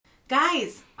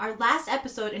Guys, our last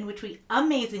episode in which we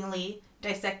amazingly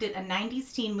dissected a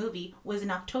 90s teen movie was in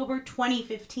October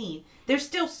 2015. There's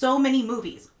still so many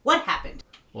movies. What happened?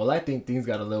 Well, I think things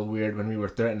got a little weird when we were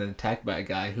threatened and attacked by a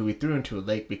guy who we threw into a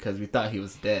lake because we thought he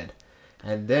was dead.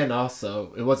 And then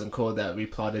also, it wasn't cool that we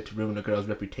plotted to ruin a girl's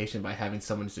reputation by having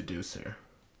someone seduce her.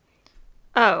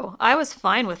 Oh, I was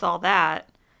fine with all that.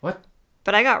 What?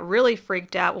 But I got really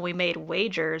freaked out when we made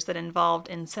wagers that involved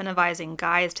incentivizing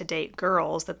guys to date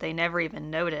girls that they never even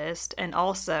noticed, and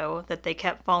also that they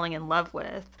kept falling in love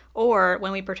with. Or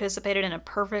when we participated in a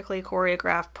perfectly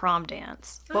choreographed prom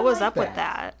dance. What was up with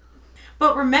that?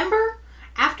 But remember,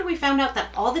 after we found out that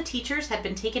all the teachers had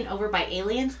been taken over by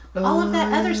aliens, all of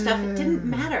that other stuff didn't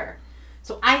matter.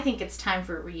 So I think it's time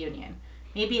for a reunion.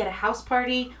 Maybe at a house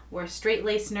party where a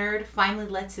straight-laced nerd finally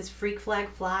lets his freak flag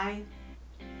fly.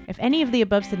 If any of the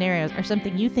above scenarios are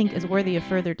something you think is worthy of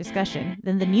further discussion,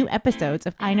 then the new episodes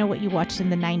of I Know What You Watched in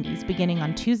the 90s beginning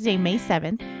on Tuesday, May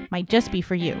 7th might just be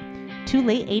for you. Two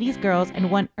late 80s girls and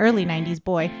one early 90s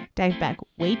boy dive back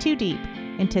way too deep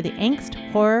into the angst,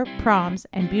 horror, proms,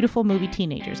 and beautiful movie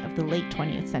teenagers of the late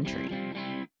 20th century.